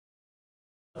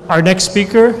Our next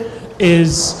speaker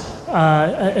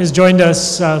has joined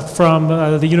us from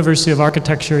the University of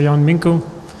Architecture, Mincu,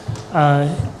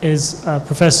 is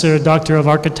Professor Doctor of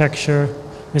Architecture,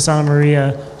 Ms. Anna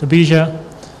Maria Dabija,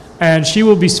 and she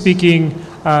will be speaking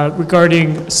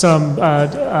regarding some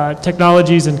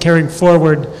technologies and carrying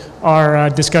forward our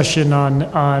discussion on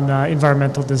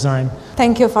environmental design.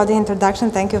 Thank you for the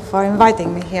introduction. Thank you for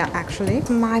inviting me here, actually.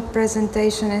 My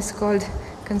presentation is called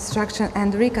Construction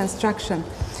and Reconstruction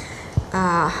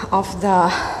of the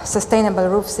Sustainable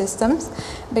Roof Systems,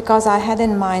 because I had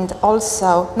in mind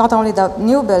also not only the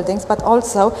new buildings, but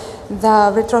also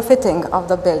the retrofitting of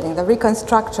the building, the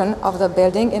reconstruction of the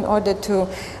building in order to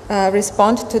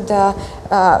respond to the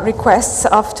requests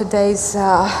of today's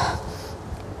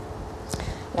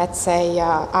let's say,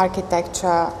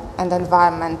 architecture and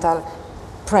environmental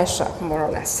pressure, more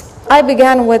or less. I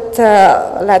began with,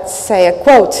 let's say, a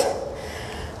quote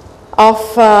of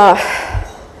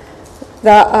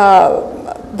the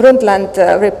Brundtland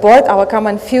report, Our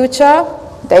Common Future,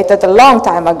 dated a long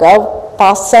time ago,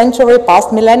 past century,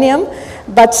 past millennium,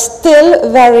 but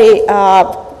still very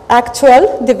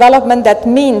actual development that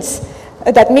meets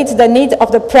the need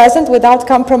of the present without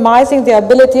compromising the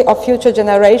ability of future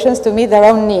generations to meet their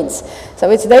own needs.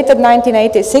 So it's dated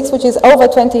 1986, which is over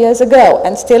 20 years ago,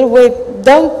 and still we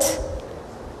don't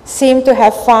seem to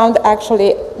have found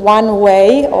actually one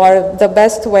way or the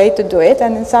best way to do it,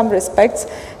 and in some respects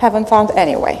haven't found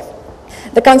any way.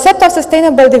 The concept of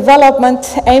sustainable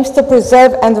development aims to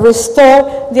preserve and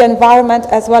restore the environment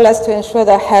as well as to ensure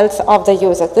the health of the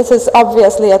user. This is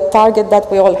obviously a target that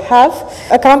we all have,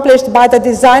 accomplished by the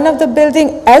design of the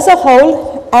building as a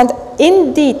whole and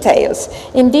in details.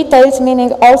 In details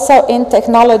meaning also in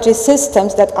technology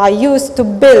systems that are used to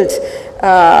build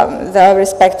the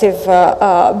respective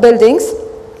buildings,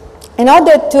 in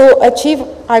order to achieve,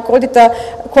 I called it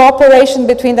a cooperation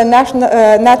between the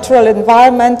natural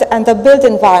environment and the built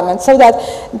environment, so that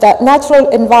the natural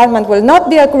environment will not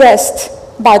be aggressed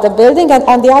by the building, and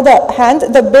on the other hand,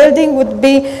 the building would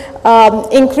be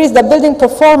increased, the building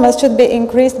performance should be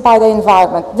increased by the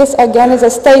environment. This again is a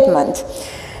statement.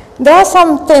 There are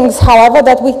some things, however,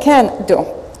 that we can do.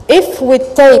 If we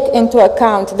take into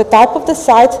account the type of the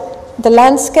site, the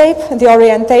landscape, the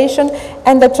orientation,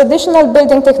 and the traditional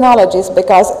building technologies,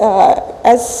 because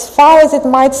as far as it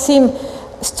might seem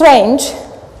strange,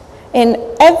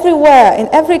 everywhere, in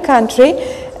every country,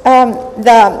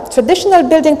 the traditional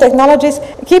building technologies,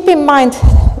 keep in mind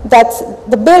that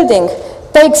the building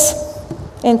takes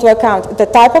into account the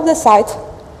type of the site,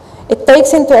 it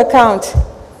takes into account,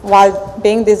 while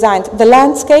being designed, the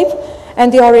landscape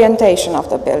and the orientation of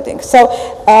the building. So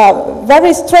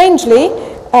very strangely,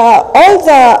 all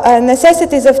the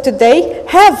necessities of today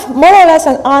have more or less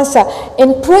an answer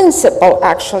in principle,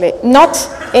 actually, not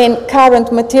in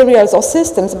current materials or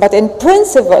systems, but in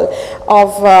principle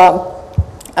of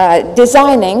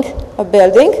designing a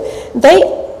building. They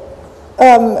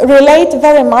relate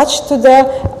very much to the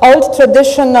old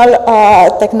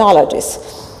traditional technologies.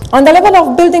 On the level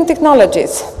of building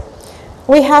technologies,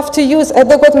 we have to use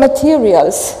adequate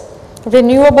materials,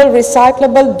 renewable,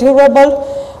 recyclable,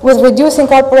 durable, with reduced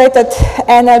incorporated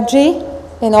energy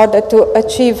in order to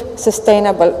achieve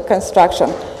sustainable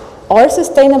construction or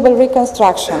sustainable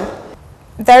reconstruction.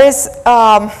 There is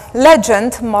a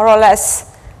legend, more or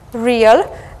less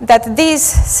real, that these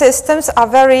systems are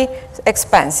very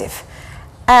expensive.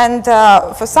 And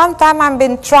for some time I've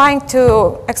been trying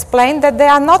to explain that they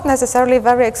are not necessarily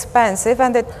very expensive,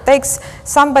 and it takes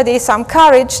somebody some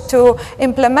courage to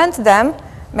implement them.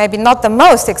 Maybe not the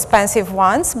most expensive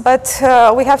ones, but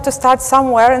we have to start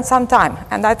somewhere and sometime.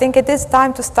 And I think it is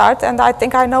time to start, and I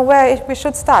think I know where we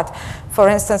should start. For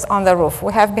instance, on the roof.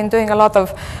 We have been doing a lot of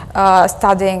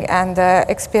studying and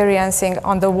experiencing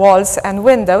on the walls and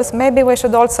windows. Maybe we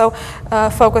should also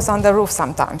focus on the roof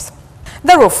sometimes.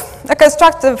 The roof, a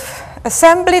constructive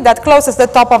assembly that closes the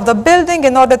top of the building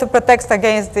in order to protect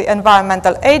against the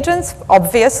environmental agents,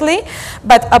 obviously.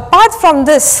 But apart from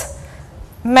this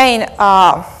main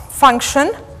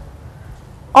function,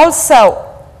 also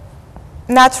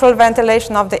natural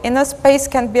ventilation of the inner space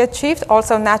can be achieved,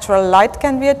 also natural light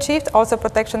can be achieved, also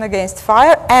protection against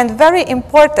fire, and very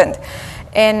important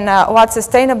in what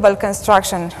sustainable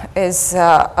construction is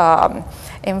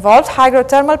involved,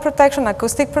 hydrothermal protection,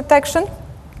 acoustic protection,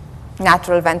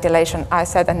 natural ventilation, I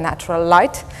said, and natural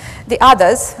light. The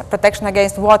others, protection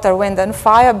against water, wind, and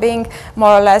fire, being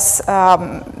more or less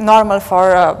normal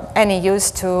for any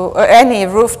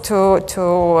roof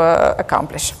to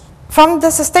accomplish. From the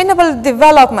sustainable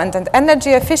development and energy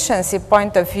efficiency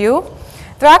point of view,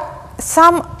 there are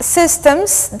some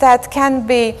systems that can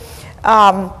be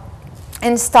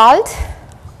installed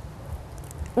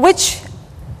which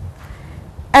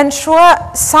ensure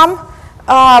some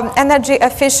energy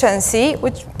efficiency,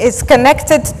 which is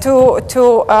connected to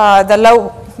the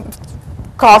low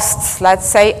costs, let's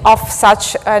say, of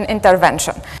such an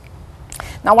intervention.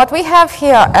 Now, what we have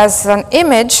here as an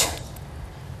image,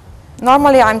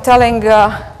 normally I'm telling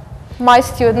my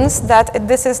students that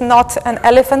this is not an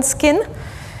elephant skin.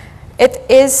 It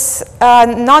is a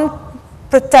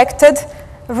non-protected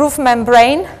roof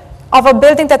membrane of a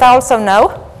building that I also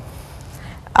know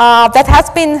that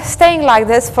has been staying like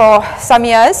this for some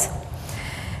years.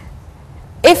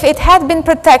 If it had been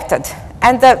protected,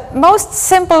 and the most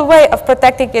simple way of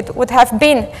protecting it would have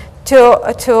been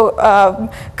to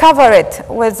cover it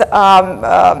with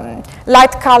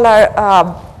light color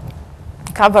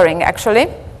covering, actually.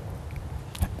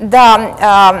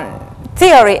 The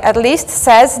theory, at least,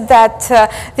 says that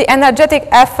the energetic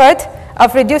effort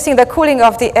of reducing the cooling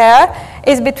of the air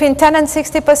is between 10 and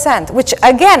 60%, which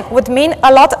again would mean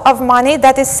a lot of money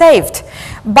that is saved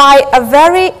by a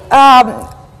very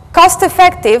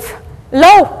cost-effective,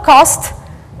 low-cost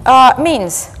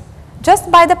means, just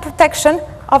by the protection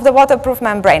of the waterproof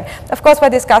membrane. Of course, we're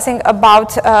discussing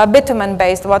about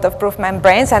bitumen-based waterproof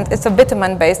membranes, and it's a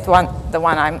bitumen-based one, the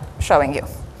one I'm showing you.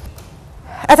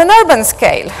 At an urban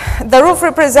scale, the roof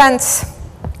represents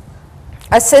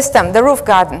a system, the roof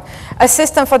garden, a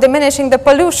system for diminishing the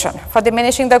pollution, for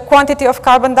diminishing the quantity of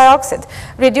carbon dioxide,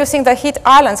 reducing the heat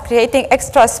islands, creating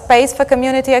extra space for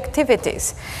community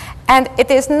activities. And it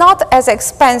is not as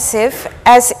expensive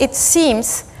as it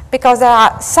seems, because there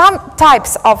are some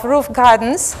types of roof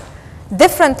gardens,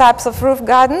 different types of roof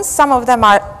gardens. Some of them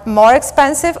are more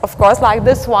expensive, of course, like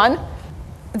this one.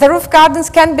 The roof gardens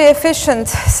can be efficient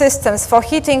systems for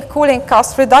heating, cooling,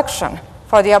 cost reduction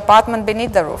for the apartment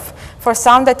beneath the roof, for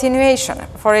sound attenuation,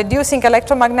 for reducing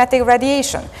electromagnetic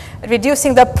radiation,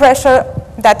 reducing the pressure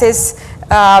that is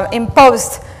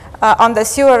imposed on the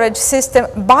sewerage system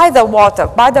by the water,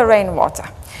 by the rainwater.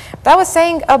 But I was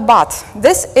saying a but.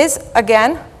 This is,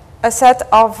 again, a set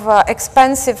of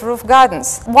expensive roof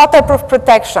gardens. Waterproof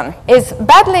protection is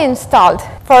badly installed,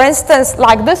 for instance,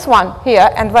 like this one here,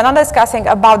 and we're not discussing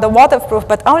about the waterproof,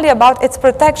 but only about its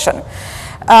protection,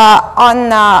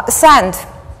 on sand,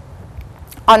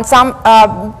 on some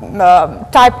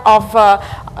type of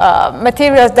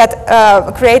materials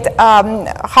that create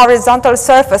horizontal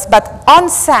surface, but on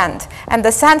sand, and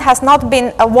the sand has not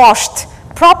been washed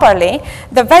properly,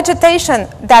 the vegetation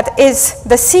that is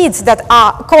the seeds that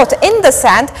are caught in the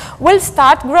sand will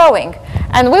start growing,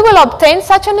 and we will obtain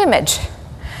such an image,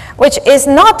 which is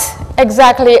not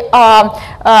exactly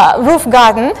a roof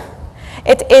garden.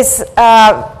 It is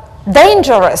a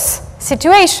dangerous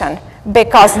situation,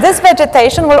 because this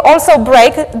vegetation will also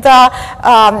break the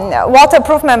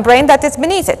waterproof membrane that is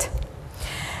beneath it.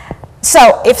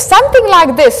 So if something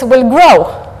like this will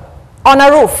grow on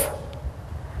a roof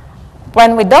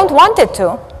when we don't want it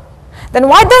to, then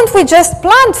why don't we just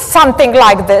plant something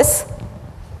like this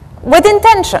with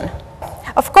intention?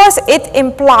 Of course, it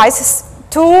implies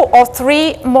 2 or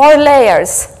 3 more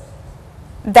layers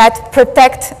that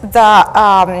protect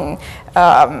the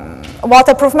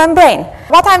waterproof membrane.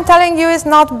 What I'm telling you is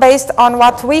not based on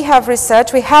what we have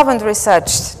researched. We haven't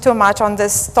researched too much on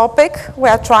this topic. We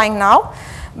are trying now.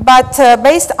 But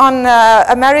based on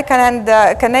American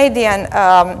and Canadian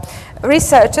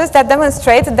researchers that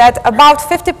demonstrate that about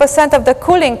 50% of the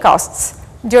cooling costs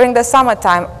during the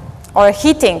summertime, or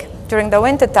heating during the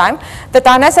winter time, that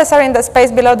are necessary in the space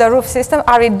below the roof system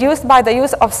are reduced by the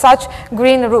use of such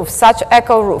green roofs, such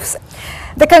eco roofs.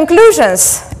 The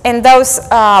conclusions in those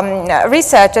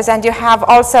researches, and you have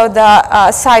also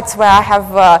the sites where I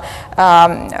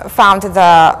have found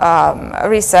the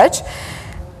research,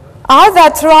 are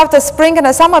that throughout the spring and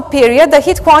the summer period, the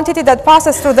heat quantity that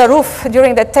passes through the roof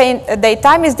during the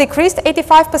daytime is decreased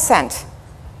 85%.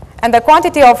 And the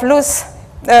quantity of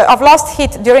lost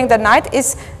heat during the night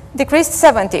is decreased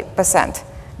 70%.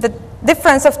 The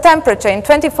difference of temperature in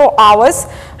 24 hours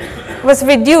was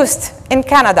reduced in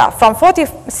Canada from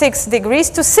 46 degrees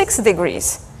to 6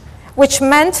 degrees, which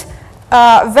meant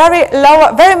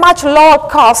very much lower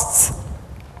costs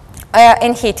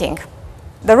in heating.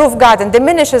 The roof garden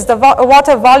diminishes the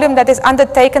water volume that is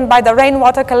undertaken by the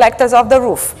rainwater collectors of the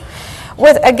roof,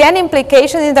 with again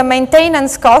implications in the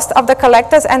maintenance cost of the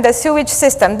collectors and the sewage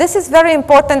system. This is very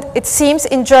important, it seems,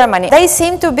 in Germany. They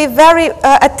seem to be very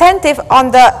attentive on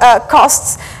the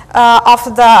costs of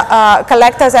the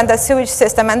collectors and the sewage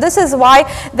system, and this is why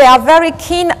they are very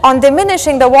keen on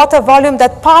diminishing the water volume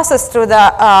that passes through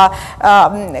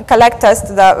the collectors,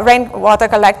 the rainwater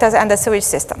collectors and the sewage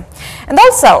system. And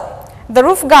also, the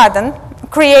roof garden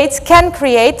can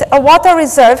create a water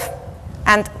reserve,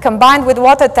 and combined with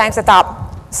water tanks that are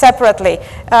separately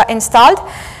installed,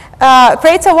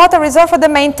 creates a water reserve for the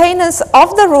maintenance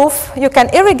of the roof. You can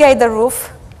irrigate the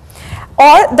roof,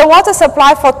 or the water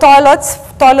supply for toilets,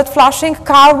 toilet flushing,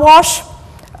 car wash,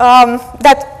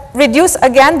 that reduce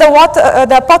again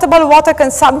the potable water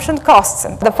consumption costs.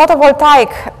 The photovoltaic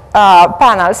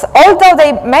panels, although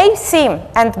they may seem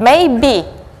and may be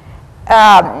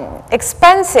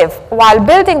expensive while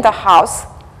building the house,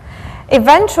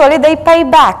 eventually they pay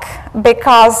back,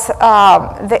 because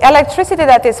the electricity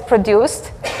that is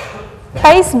produced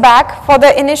pays back for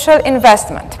the initial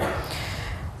investment.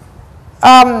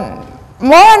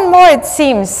 More and more it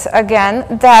seems,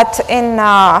 again, that in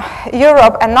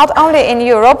Europe, and not only in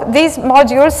Europe, these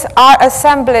modules are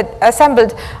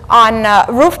assembled on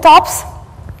rooftops,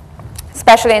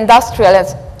 especially industrial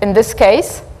in this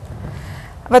case,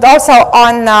 but also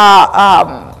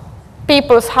on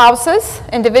people's houses,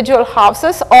 individual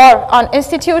houses, or on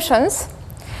institutions,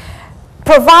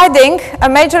 providing a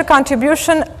major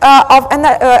contribution of an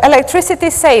electricity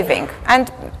saving.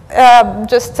 And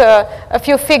just a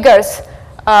few figures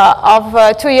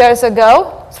of 2 years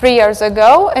ago, 3 years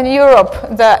ago, in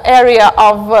Europe, the area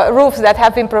of roofs that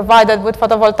have been provided with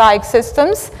photovoltaic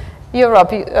systems,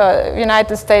 Europe,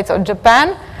 United States, or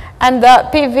Japan, and the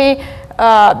PV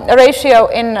ratio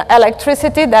in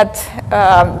electricity that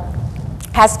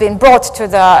has been brought to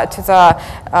the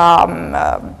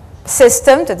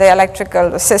system, to the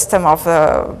electrical system of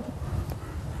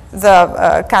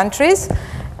the countries.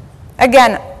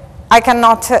 Again, I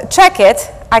cannot check it.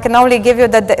 I can only give you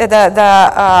the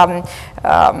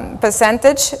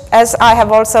percentage, as I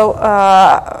have also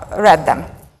read them.